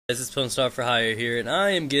Guys, it's Star for Hire here, and I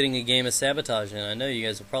am getting a game of Sabotage, and I know you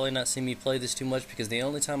guys will probably not see me play this too much because the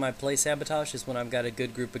only time I play Sabotage is when I've got a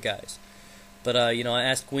good group of guys. But, I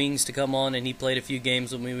asked Wings to come on, and he played a few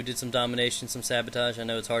games with me. We did some domination, some Sabotage. I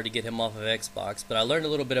know it's hard to get him off of Xbox, but I learned a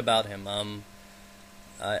little bit about him.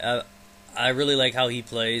 I really like how he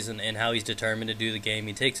plays and how he's determined to do the game.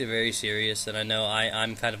 He takes it very serious, and I know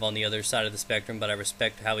I'm kind of on the other side of the spectrum, but I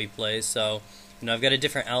respect how he plays, so... I've got a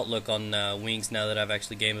different outlook on Wings now that I've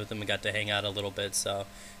actually gamed with him and got to hang out a little bit. So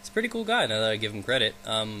it's a pretty cool guy now that I give him credit.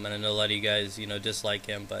 And I know a lot of you guys, dislike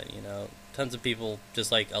him, but tons of people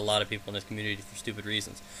dislike a lot of people in this community for stupid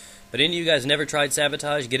reasons. But any of you guys never tried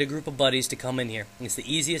Sabotage, get a group of buddies to come in here. It's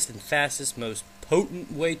the easiest and fastest, most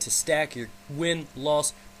potent way to stack your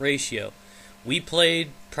win-loss ratio. We played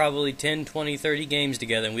probably 10, 20, 30 games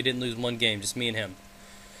together, and we didn't lose one game, just me and him.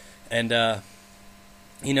 And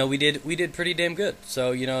we did pretty damn good.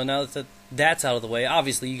 So, now that that's out of the way,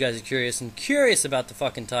 obviously you guys are curious about the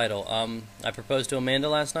fucking title. I proposed to Amanda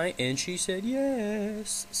last night, and she said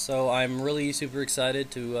yes. So I'm really super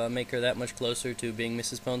excited to make her that much closer to being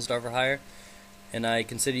Mrs. Star for Hire. And I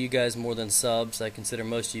consider you guys more than subs. I consider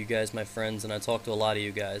most of you guys my friends, and I talk to a lot of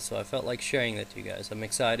you guys. So I felt like sharing that to you guys. I'm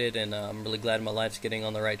excited, and I'm really glad my life's getting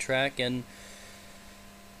on the right track. And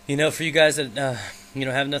for you guys that,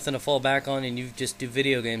 have nothing to fall back on and you just do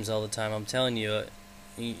video games all the time, I'm telling you,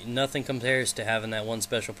 nothing compares to having that one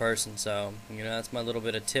special person. So, that's my little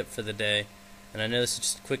bit of tip for the day. And I know this is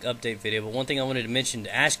just a quick update video, but one thing I wanted to mention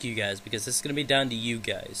to ask you guys, because this is going to be down to you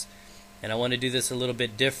guys, and I want to do this a little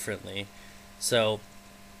bit differently. So,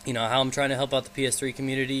 how I'm trying to help out the PS3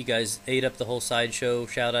 community, you guys ate up the whole Sideshow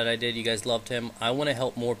shout-out I did, you guys loved him. I want to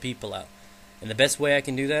help more people out. And the best way I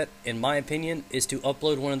can do that, in my opinion, is to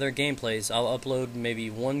upload one of their gameplays. I'll upload maybe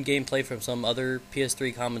one gameplay from some other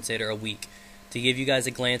PS3 commentator a week to give you guys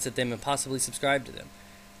a glance at them and possibly subscribe to them.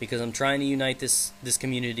 Because I'm trying to unite this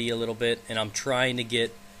community a little bit, and I'm trying to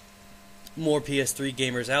get more PS3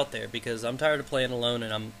 gamers out there, because I'm tired of playing alone,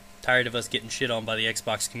 and I'm tired of us getting shit on by the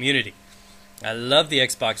Xbox community. I love the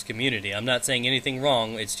Xbox community. I'm not saying anything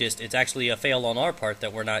wrong. It's actually a fail on our part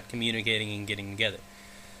that we're not communicating and getting together.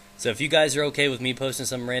 So if you guys are okay with me posting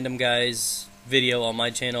some random guy's video on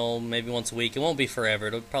my channel maybe once a week, it won't be forever,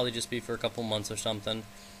 it'll probably just be for a couple months or something.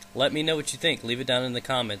 Let me know what you think. Leave it down in the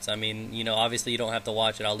comments. I mean, obviously you don't have to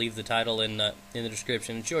watch it. I'll leave the title in the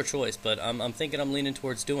description. It's your choice, but I'm thinking I'm leaning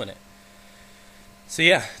towards doing it. So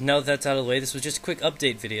yeah, now that that's out of the way, this was just a quick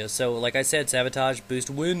update video. So like I said, Sabotage,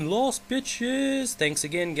 boost, win, loss, bitches. Thanks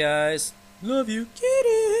again, guys. Love you.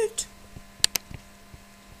 Kitty.